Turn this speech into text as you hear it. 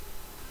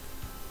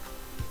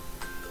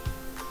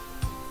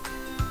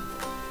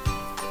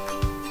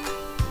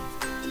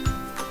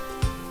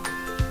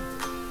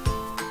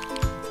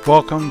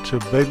Welcome to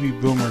Baby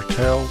Boomer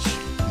Tales.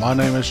 My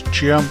name is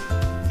Jim.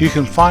 You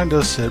can find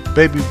us at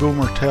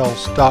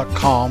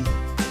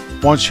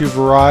babyboomertales.com. Once you've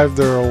arrived,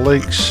 there are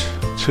links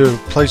to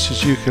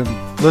places you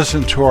can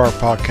listen to our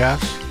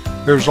podcast.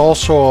 There's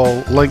also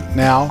a link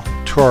now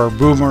to our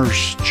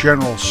Boomers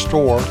General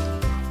Store,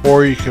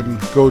 or you can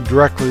go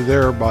directly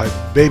there by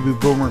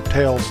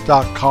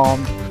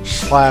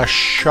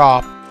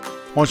babyboomertales.com/shop.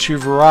 Once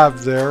you've arrived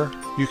there,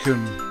 you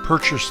can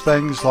purchase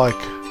things like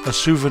a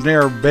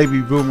souvenir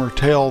Baby Boomer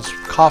Tales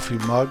coffee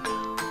mug.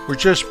 We're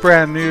just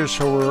brand new,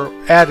 so we're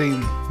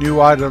adding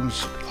new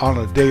items on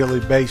a daily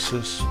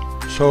basis.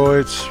 So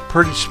it's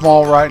pretty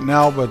small right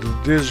now, but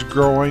it is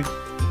growing.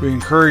 We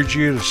encourage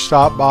you to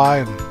stop by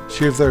and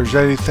see if there's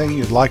anything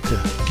you'd like to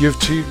give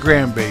to your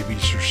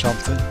grandbabies or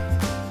something.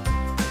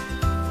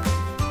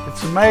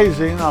 It's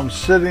amazing. I'm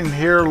sitting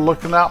here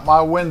looking out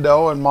my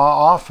window in my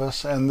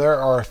office, and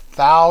there are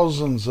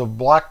thousands of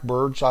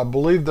blackbirds. I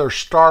believe they're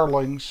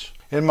starlings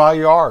in my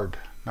yard.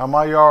 Now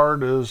my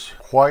yard is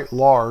quite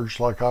large,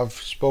 like I've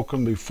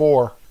spoken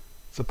before.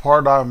 The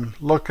part I'm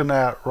looking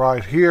at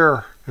right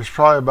here is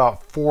probably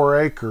about 4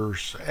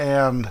 acres,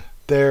 and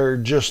they're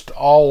just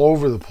all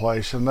over the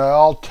place, and they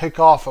all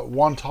take off at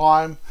one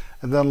time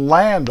and then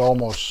land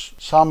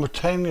almost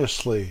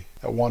simultaneously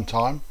at one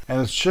time, and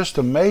it's just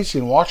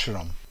amazing watching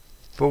them.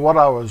 But what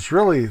I was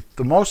really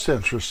the most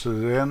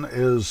interested in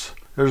is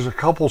there's a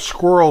couple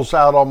squirrels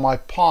out on my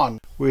pond.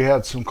 We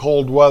had some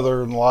cold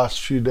weather in the last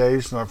few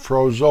days and it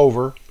froze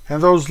over.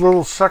 And those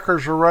little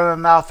suckers are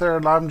running out there,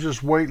 and I'm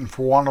just waiting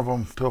for one of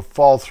them to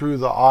fall through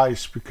the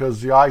ice,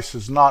 because the ice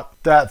is not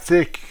that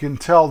thick. You can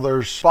tell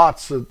there's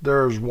spots that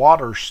there's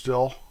water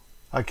still.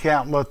 I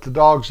can't let the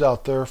dogs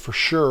out there for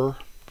sure,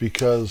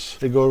 because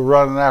they go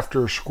running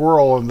after a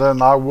squirrel, and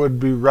then I would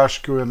be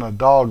rescuing a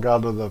dog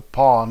out of the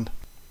pond.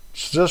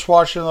 So just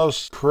watching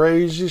those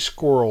crazy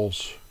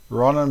squirrels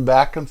running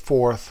back and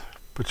forth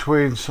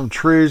between some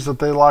trees that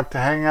they like to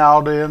hang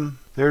out in.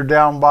 They're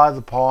down by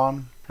the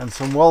pond, and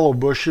some willow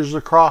bushes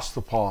across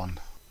the pond.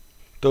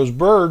 Those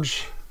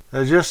birds,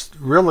 there's just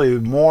really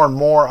more and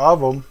more of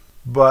them,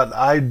 but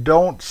I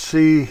don't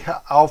see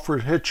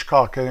Alfred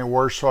Hitchcock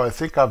anywhere, so I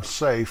think I'm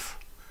safe.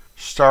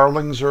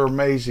 Starlings are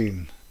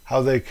amazing,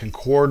 how they can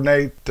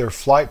coordinate their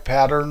flight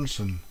patterns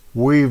and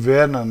weave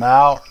in and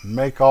out and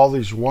make all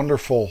these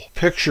wonderful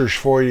pictures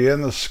for you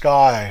in the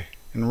sky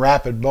in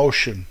rapid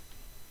motion.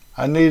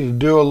 I need to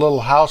do a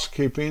little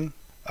housekeeping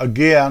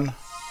again.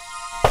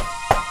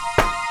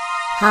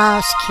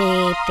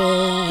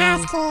 Housekeeping.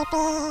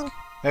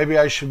 Maybe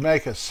I should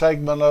make a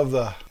segment of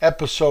the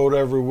episode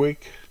every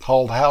week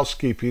called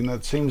housekeeping.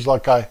 It seems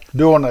like I'm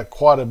doing it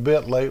quite a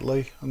bit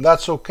lately, and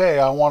that's okay.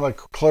 I want to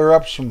clear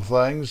up some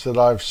things that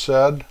I've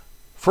said.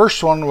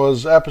 First one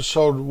was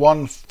episode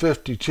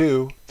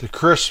 152, the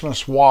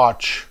Christmas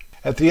Watch.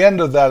 At the end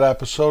of that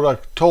episode, I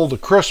told the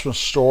Christmas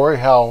story,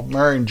 how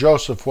Mary and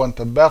Joseph went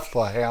to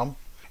Bethlehem.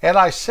 And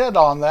I said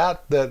on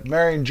that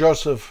Mary and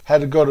Joseph had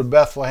to go to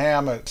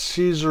Bethlehem at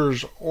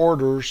Caesar's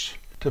orders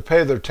to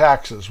pay their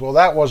taxes. Well,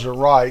 that wasn't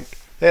right.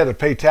 They had to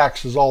pay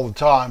taxes all the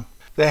time.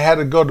 They had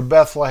to go to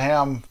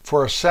Bethlehem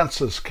for a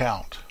census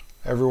count.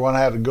 Everyone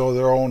had to go to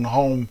their own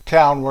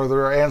hometown where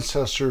their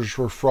ancestors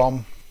were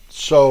from.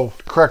 So,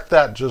 correct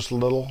that just a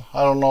little.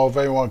 I don't know if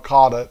anyone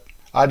caught it.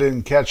 I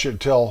didn't catch it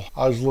till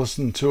I was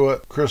listening to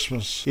it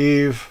Christmas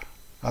Eve.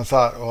 I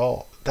thought,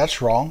 well,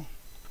 that's wrong.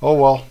 Oh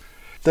well.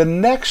 The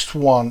next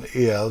one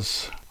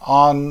is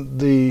on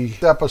the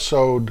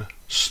episode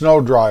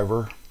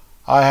Snowdriver.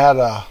 I had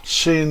a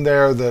scene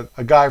there that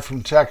a guy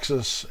from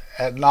Texas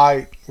at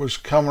night was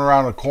coming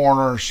around a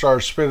corner and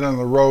started spinning in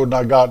the road, and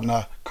I got in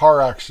a car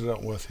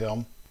accident with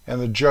him.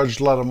 And the judge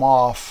let him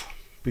off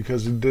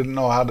because he didn't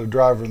know how to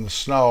drive in the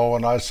snow,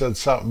 and I said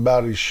something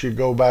about he should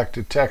go back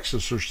to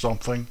Texas or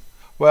something.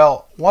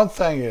 Well, one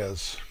thing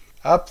is,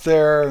 up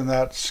there in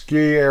that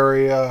ski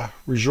area,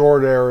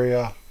 resort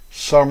area,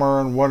 summer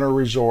and winter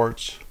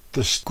resorts,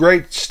 the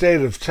great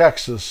state of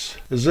Texas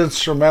is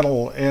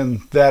instrumental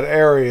in that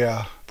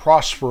area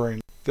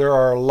prospering. There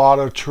are a lot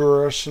of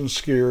tourists and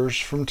skiers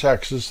from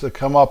Texas that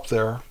come up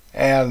there,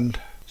 and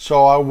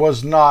so I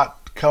was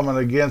not coming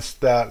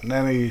against that in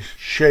any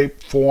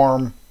shape,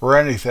 form, or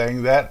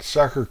anything. That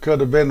sucker could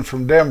have been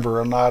from Denver,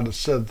 and I'd have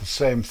said the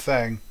same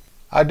thing.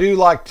 I do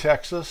like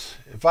Texas.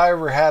 If I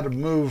ever had to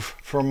move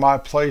from my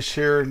place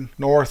here in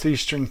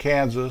northeastern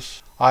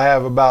Kansas, I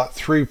have about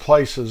 3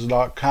 places,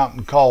 not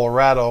counting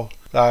Colorado,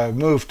 that I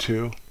moved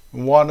to.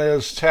 One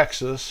is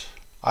Texas,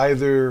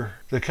 either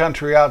the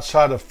country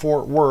outside of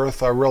Fort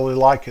Worth, I really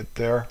like it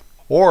there,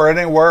 or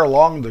anywhere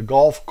along the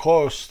Gulf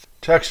Coast.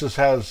 Texas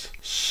has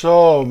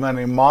so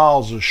many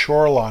miles of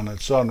shoreline,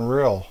 it's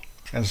unreal.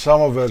 And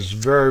some of it's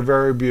very,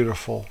 very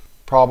beautiful.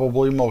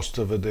 Probably most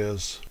of it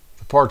is.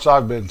 The parts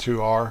I've been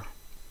to are.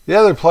 The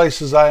other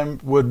places I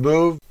would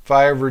move, if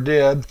I ever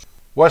did,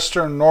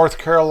 western North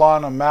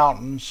Carolina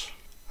mountains.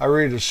 I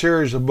read a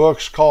series of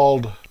books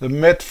called the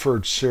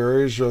Mitford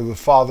series, or the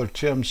Father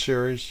Tim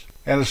series,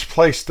 and it's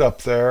placed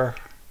up there.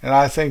 And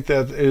I think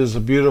that is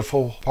a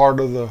beautiful part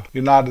of the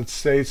United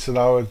States, and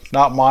I would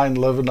not mind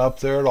living up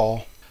there at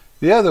all.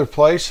 The other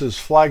place is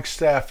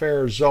Flagstaff,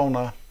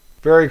 Arizona.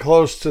 Very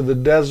close to the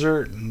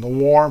desert and the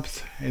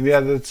warmth, and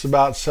yet it's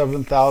about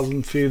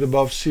 7,000 feet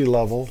above sea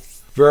level.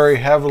 Very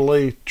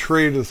heavily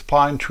treed with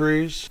pine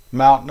trees,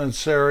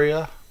 mountainous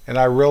area, and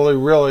I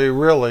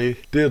really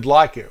did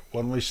like it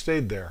when we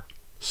stayed there.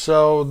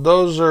 So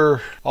those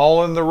are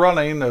all in the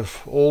running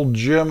if old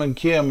Jim and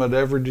Kim would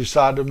ever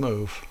decide to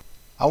move.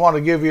 I want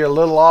to give you a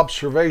little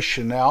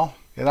observation now,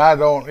 and I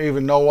don't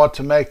even know what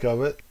to make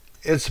of it.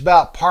 It's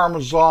about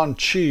Parmesan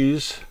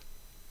cheese.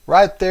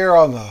 Right there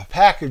on the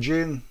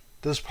packaging,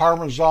 this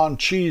Parmesan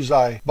cheese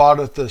I bought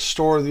at the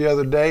store the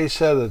other day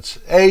said it's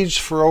aged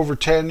for over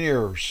 10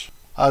 years.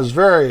 I was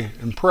very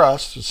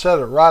impressed. It said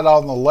it right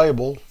on the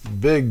label,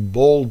 big,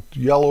 bold,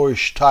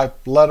 yellowish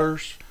type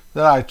letters.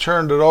 Then I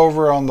turned it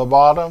over on the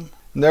bottom,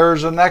 and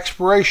there's an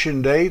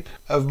expiration date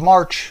of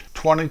March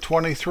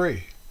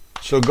 2023.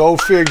 So go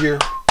figure,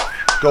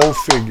 go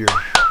figure.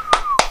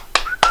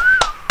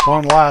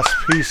 One last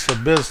piece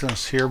of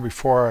business here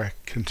before I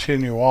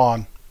continue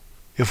on.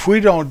 If we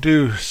don't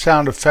do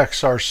sound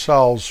effects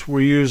ourselves,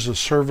 we use a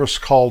service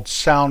called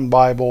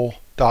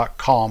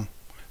soundbible.com.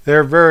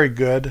 They're very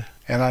good,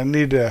 and I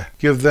need to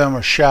give them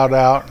a shout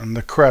out and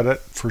the credit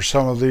for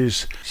some of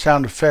these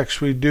sound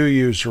effects we do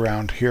use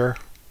around here.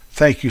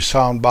 Thank you,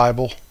 Sound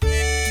Bible.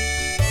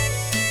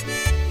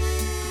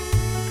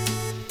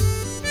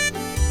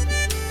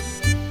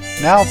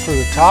 Now for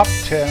the top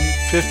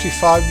 10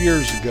 55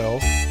 years ago.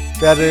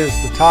 That is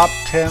the top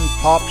 10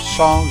 pop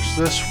songs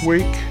this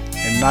week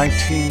in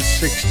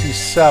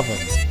 1967.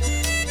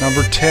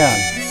 Number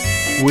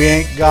 10, We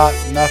Ain't Got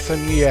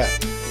Nothing Yet,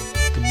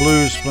 the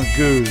Blues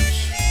Magoos.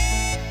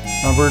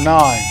 Number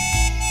 9,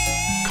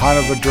 Kind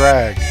of a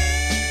Drag,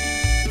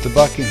 the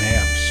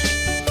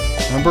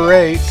Buckinghams. Number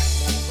 8,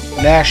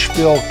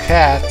 Nashville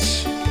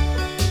Cats,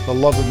 the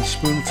Lovin'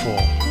 Spoonful.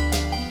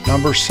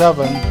 Number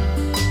 7,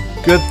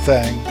 Good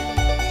Thing,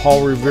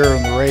 Paul Revere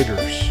and the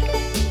Raiders.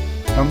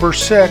 Number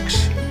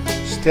 6,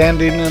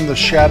 Standing in the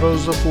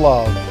Shadows of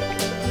Love,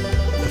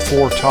 the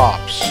Four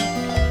Tops.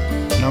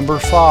 Number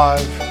 5,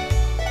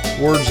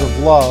 Words of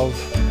Love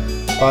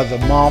by the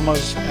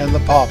Mamas and the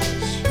Papas.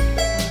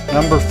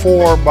 Number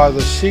 4 by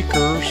the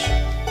Seekers,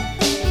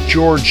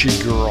 Georgie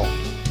Girl.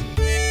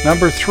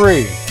 Number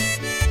 3,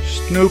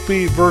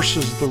 Snoopy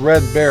versus the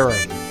Red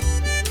Baron,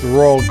 the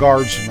Royal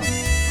Guardsman.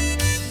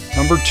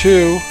 Number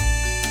 2,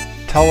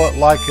 Tell It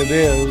Like It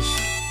Is,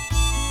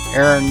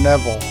 Aaron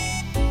Neville.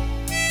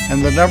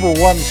 And the number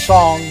 1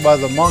 song by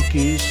the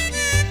Monkees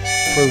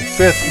for the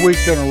 5th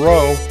week in a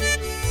row,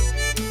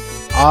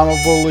 I'm a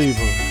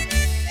Believer.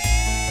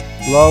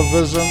 Love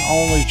isn't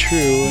only true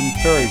in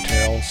fairy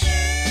tales.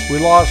 We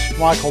lost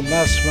Michael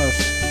Nesmith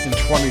in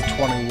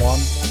 2021.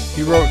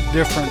 He wrote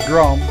Different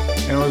Drum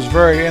and was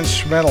very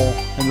instrumental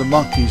in the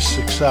Monkees'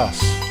 success.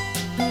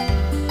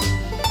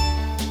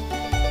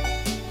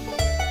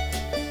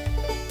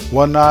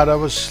 One night I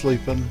was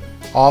sleeping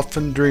off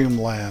in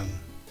dreamland,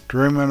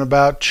 dreaming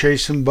about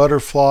chasing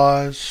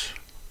butterflies,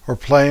 or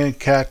playing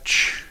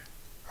catch,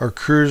 or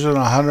cruising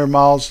 100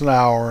 miles an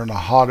hour in a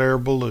hot air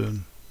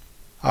balloon.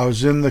 I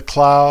was in the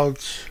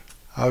clouds.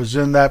 I was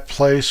in that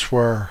place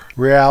where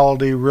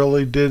reality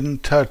really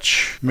didn't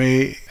touch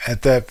me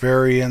at that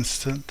very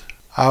instant.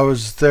 I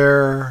was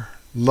there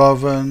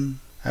loving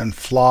and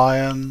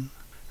flying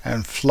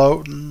and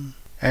floating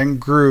and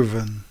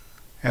grooving,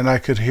 and I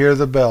could hear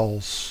the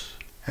bells,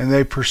 and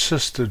they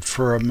persisted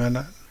for a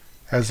minute.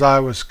 As I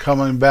was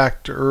coming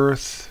back to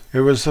earth,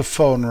 it was the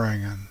phone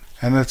ringing,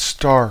 and it's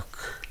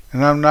dark,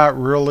 and I'm not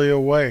really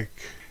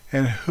awake.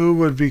 And who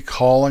would be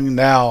calling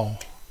now?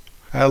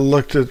 I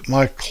looked at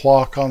my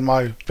clock on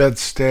my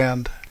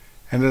bedstand,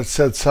 and it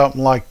said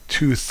something like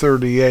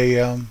 2:30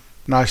 a.m.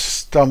 And I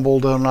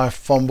stumbled and I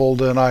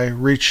fumbled and I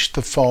reached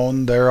the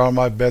phone there on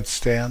my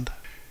bedstand,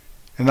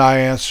 and I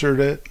answered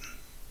it.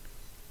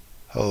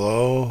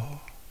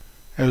 Hello?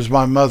 It was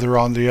my mother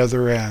on the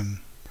other end,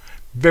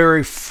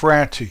 very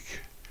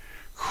frantic,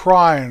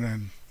 crying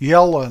and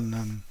yelling,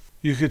 and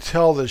you could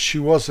tell that she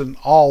wasn't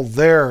all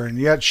there, and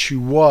yet she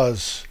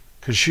was,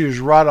 because she was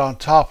right on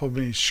top of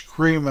me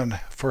screaming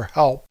for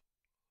help.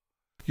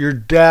 Your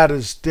dad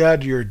is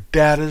dead, your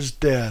dad is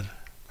dead.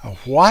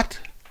 What?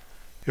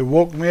 It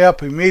woke me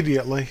up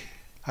immediately.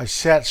 I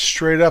sat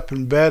straight up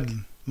in bed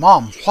and,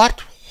 Mom,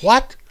 what?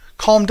 What?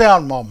 Calm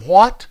down, Mom,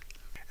 what?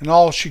 And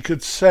all she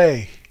could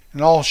say,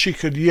 and all she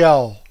could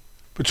yell,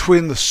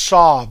 between the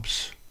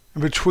sobs,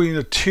 and between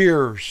the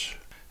tears,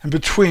 and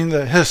between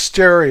the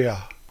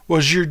hysteria,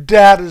 was your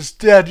dad is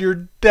dead,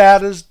 your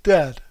dad is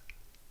dead.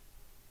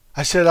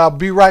 I said, I'll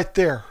be right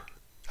there.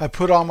 I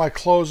put on my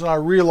clothes and I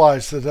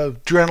realized that the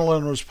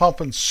adrenaline was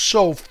pumping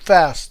so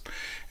fast.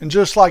 And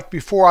just like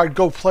before I'd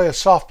go play a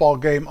softball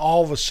game,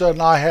 all of a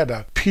sudden I had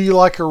to pee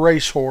like a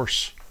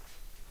racehorse.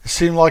 It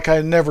seemed like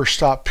I never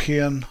stopped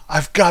peeing.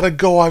 I've got to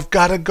go,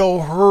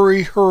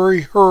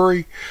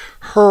 hurry.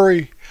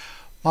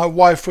 My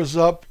wife was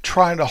up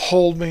trying to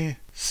hold me,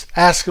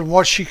 asking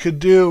what she could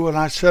do, and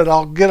I said,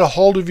 I'll get a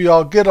hold of you,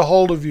 I'll get a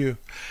hold of you.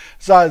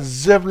 As I was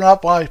zipping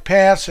up my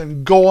pants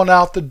and going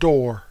out the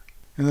door.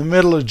 In the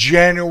middle of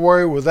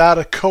January, without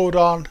a coat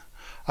on,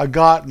 I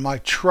got in my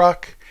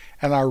truck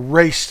and I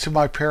raced to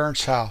my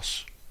parents'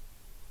 house.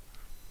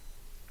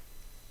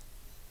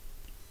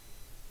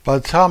 By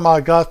the time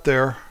I got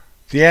there,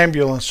 the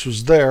ambulance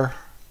was there,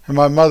 and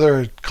my mother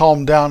had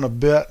calmed down a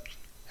bit,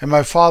 and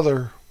my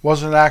father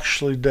wasn't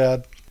actually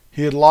dead.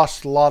 He had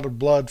lost a lot of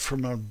blood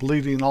from a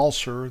bleeding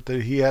ulcer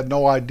that he had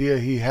no idea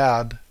he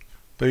had,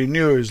 but he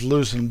knew he was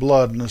losing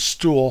blood in his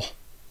stool,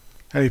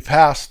 and he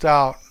passed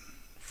out.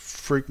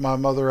 Freaked my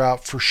mother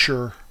out for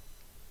sure.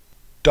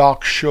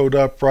 Doc showed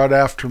up right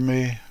after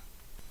me.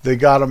 They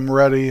got him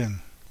ready, and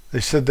they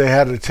said they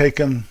had to take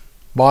him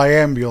by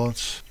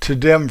ambulance to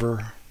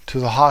Denver, to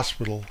the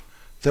hospital,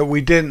 that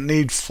we didn't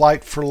need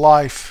flight for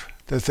life,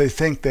 that they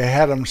think they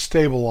had him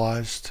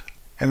stabilized.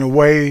 And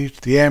away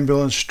the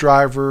ambulance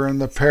driver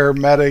and the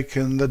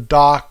paramedic and the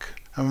doc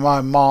and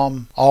my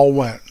mom all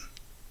went.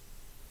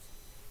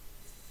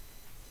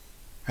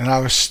 And I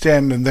was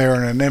standing there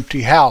in an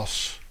empty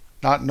house,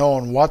 not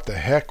knowing what the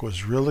heck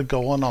was really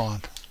going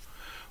on.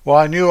 Well,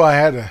 I knew I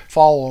had to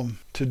follow him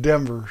to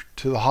Denver,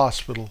 to the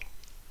hospital.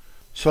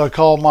 So I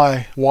called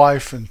my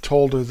wife and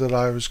told her that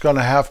I was going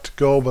to have to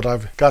go, but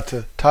I've got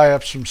to tie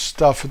up some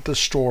stuff at the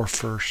store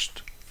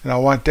first. And I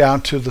went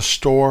down to the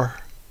store,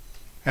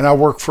 and I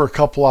worked for a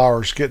couple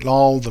hours getting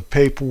all the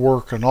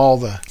paperwork and all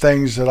the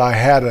things that I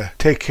had to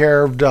take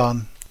care of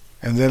done.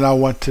 And then I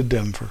went to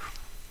Denver.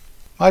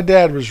 My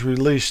dad was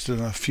released in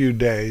a few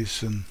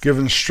days and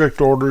given strict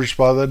orders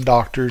by the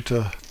doctor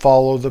to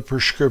follow the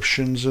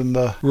prescriptions and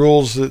the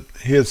rules that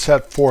he had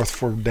set forth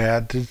for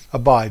Dad to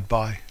abide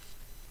by.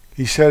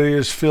 He said he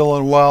was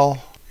feeling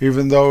well,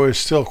 even though he was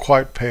still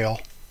quite pale.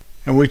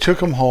 And we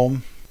took him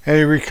home, and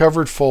he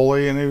recovered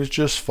fully, and he was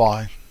just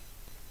fine.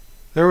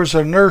 There was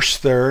a nurse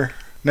there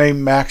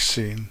named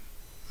Maxine.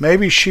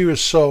 Maybe she was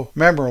so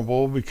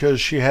memorable because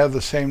she had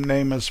the same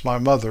name as my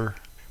mother.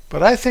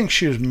 But I think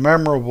she was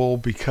memorable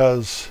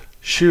because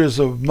she was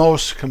the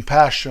most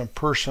compassionate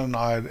person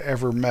I had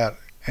ever met.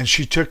 And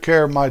she took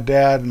care of my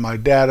dad, and my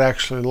dad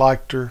actually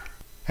liked her.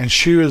 And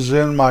she was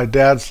in my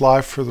dad's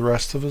life for the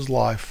rest of his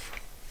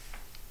life,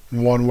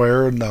 in one way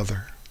or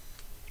another.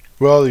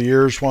 Well, the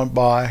years went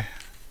by,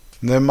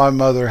 and then my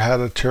mother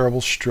had a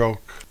terrible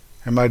stroke,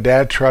 and my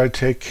dad tried to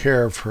take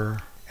care of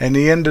her. And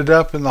he ended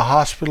up in the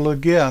hospital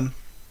again,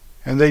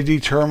 and they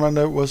determined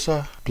it was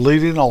a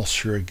bleeding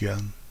ulcer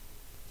again.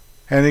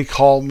 And he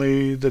called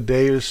me the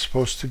day he was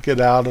supposed to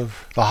get out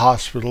of the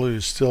hospital. He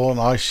was still in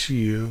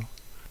ICU.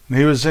 And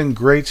he was in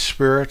great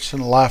spirits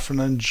and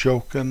laughing and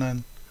joking.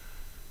 And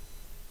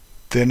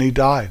then he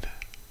died.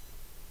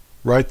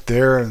 Right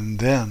there and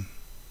then.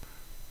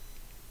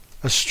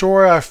 A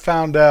story I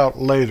found out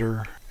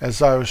later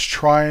as I was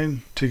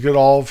trying to get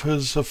all of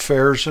his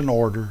affairs in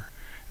order.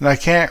 And I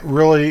can't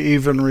really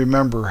even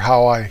remember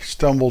how I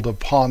stumbled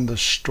upon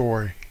this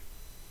story.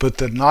 But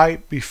the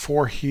night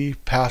before he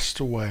passed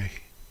away,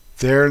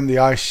 there in the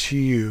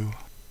ICU,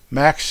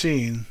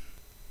 Maxine,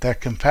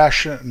 that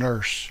compassionate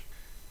nurse,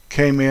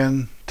 came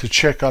in to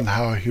check on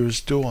how he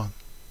was doing.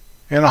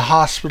 In a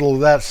hospital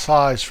of that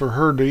size, for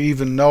her to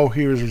even know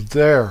he was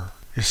there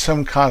is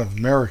some kind of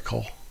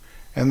miracle.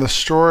 And the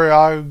story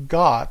I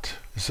got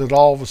is that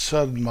all of a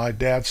sudden my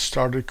dad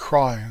started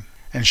crying,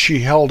 and she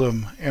held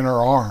him in her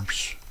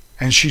arms.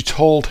 And she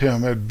told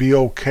him it'd be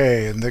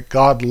okay, and that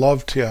God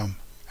loved him,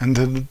 and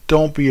that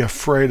don't be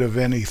afraid of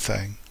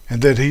anything.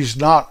 And that he's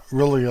not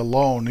really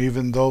alone,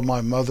 even though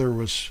my mother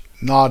was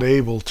not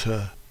able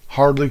to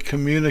hardly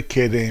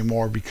communicate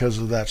anymore because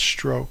of that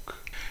stroke.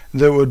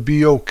 That it would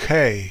be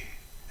okay,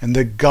 and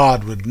that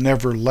God would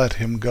never let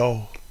him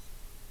go.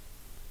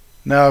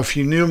 Now, if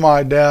you knew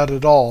my dad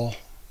at all,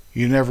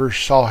 you never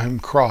saw him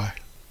cry.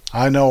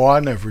 I know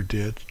I never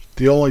did.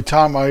 The only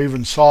time I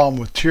even saw him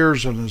with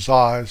tears in his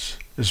eyes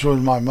is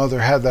when my mother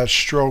had that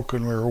stroke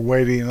and we were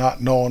waiting,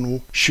 not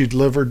knowing she'd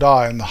live or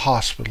die in the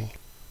hospital.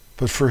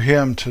 But for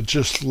him to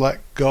just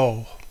let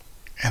go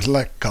and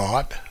let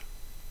God.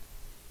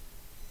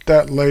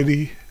 That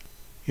lady,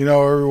 you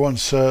know, everyone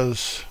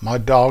says, my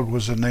dog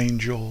was an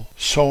angel,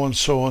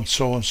 so-and-so and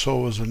so-and-so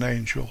was an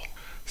angel.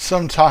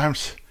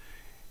 Sometimes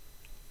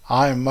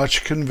I am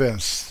much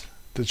convinced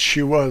that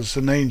she was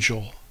an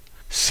angel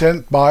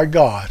sent by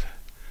God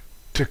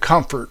to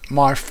comfort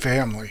my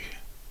family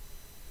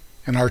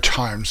in our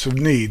times of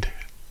need.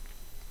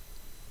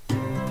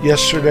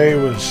 Yesterday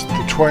was the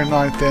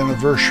 29th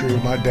anniversary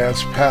of my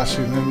dad's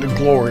passing into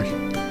glory.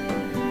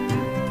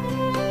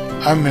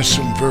 I miss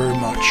him very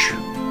much.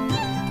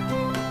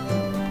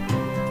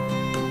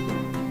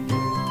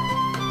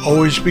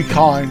 Always be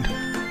kind.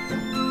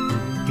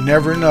 You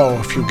never know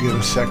if you'll get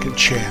a second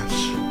chance.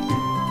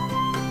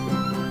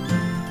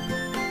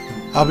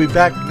 I'll be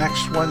back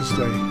next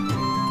Wednesday.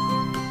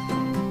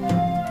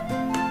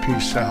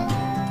 Peace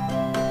out.